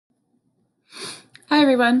Hi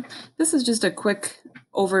everyone. This is just a quick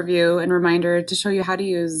overview and reminder to show you how to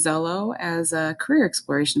use Xello as a career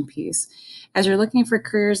exploration piece. As you're looking for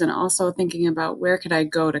careers and also thinking about where could I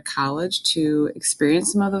go to college to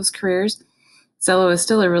experience some of those careers, Xello is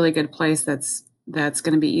still a really good place that's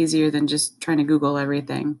going to be easier than just trying to Google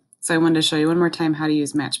everything. So I wanted to show you one more time how to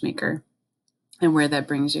use Matchmaker and where that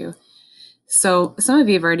brings you. So some of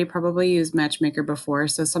you have already probably used Matchmaker before,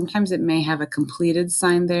 so sometimes it may have a completed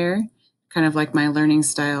sign there, kind of like my learning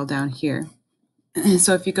style down here.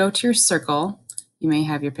 So if you go to your circle, you may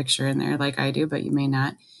have your picture in there like I do, but you may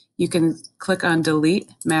not. You can click on Delete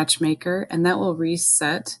Matchmaker, and that will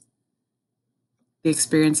reset the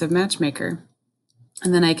experience of Matchmaker.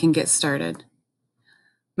 And then I can get started.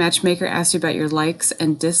 Matchmaker asks you about your likes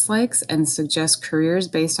and dislikes and suggests careers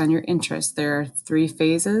based on your interests. There are 3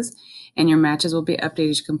 phases, and your matches will be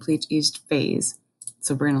updated to complete each phase.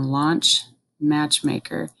 So we're going to launch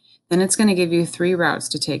Matchmaker. Then it's going to give you 3 routes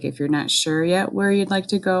to take. If you're not sure yet where you'd like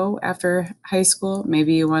to go after high school,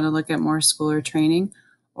 maybe you want to look at more school or training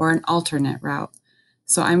or an alternate route.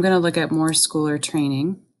 So I'm going to look at more school or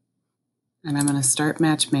training, and I'm going to start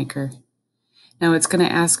Matchmaker. Now it's going to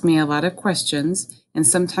ask me a lot of questions, and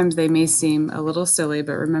sometimes they may seem a little silly,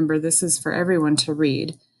 but remember this is for everyone to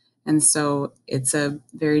read. And so it's a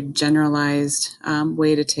very generalized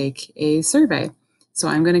way to take a survey. So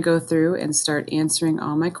I'm going to go through and start answering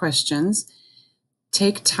all my questions.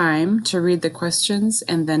 Take time to read the questions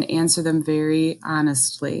and then answer them very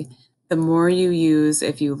honestly. The more you use,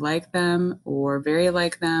 if you like them or very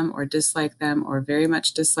like them or dislike them or very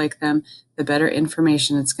much dislike them, the better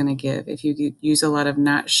information it's going to give. If you use a lot of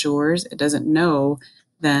not sures, it doesn't know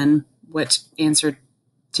then what answer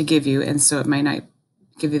to give you, and so it might not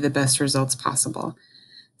give you the best results possible.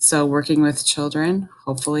 So working with children,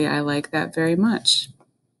 hopefully I like that very much.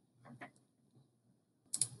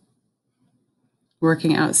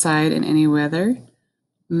 Working outside in any weather,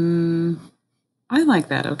 I like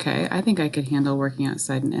that, okay. I think I could handle working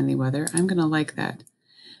outside in any weather. I'm going to like that.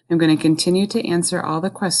 I'm going to continue to answer all the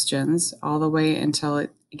questions all the way until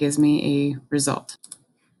it gives me a result.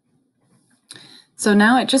 So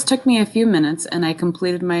now it just took me a few minutes and I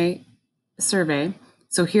completed my survey.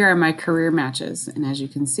 So here are my career matches. And as you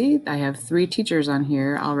can see, I have 3 teachers on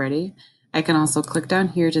here already. I can also click down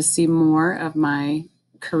here to see more of my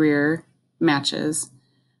career matches.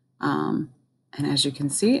 And as you can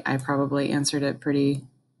see, I probably answered it pretty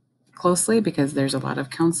closely because there's a lot of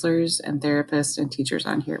counselors and therapists and teachers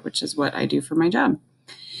on here, which is what I do for my job.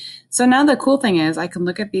 So now the cool thing is I can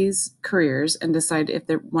look at these careers and decide if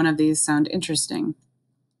one of these sound interesting.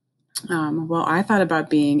 Well, I thought about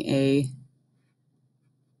being a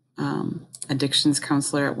addictions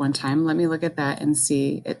counselor at one time. Let me look at that and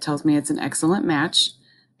see. It tells me it's an excellent match.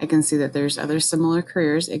 I can see that there's other similar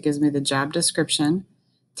careers. It gives me the job description,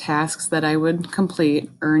 tasks that I would complete,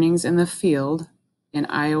 earnings in the field in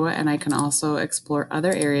Iowa, and I can also explore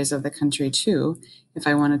other areas of the country too if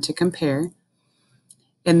I wanted to compare.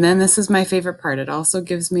 And then this is my favorite part. It also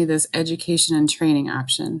gives me this education and training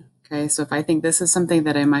option. Okay, so if I think this is something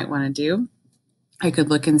that I might want to do, I could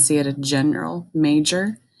look and see at a general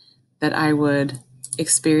major that I would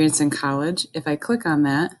experience in college. If I click on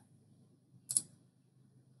that,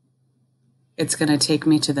 it's going to take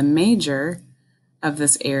me to the major of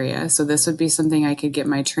this area. So this would be something I could get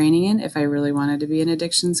my training in if I really wanted to be an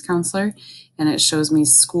addictions counselor. And it shows me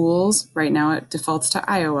schools, right now it defaults to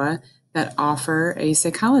Iowa, that offer a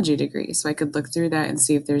psychology degree. So I could look through that and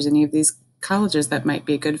see if there's any of these colleges that might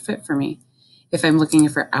be a good fit for me. If I'm looking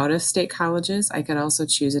for out-of-state colleges, I could also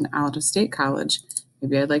choose an out-of-state college.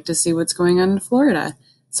 Maybe I'd like to see what's going on in Florida.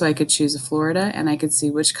 So I could choose Florida and I could see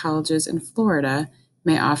which colleges in Florida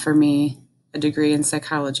may offer me a degree in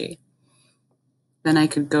psychology. Then I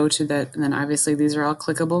could go to that, and then obviously these are all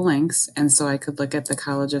clickable links, and so I could look at the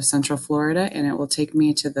College of Central Florida, and it will take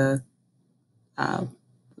me to the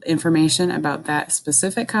information about that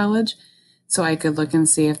specific college, so I could look and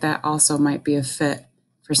see if that also might be a fit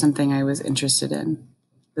for something I was interested in.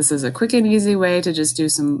 This is a quick and easy way to just do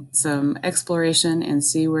some exploration and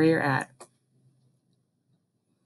see where you're at.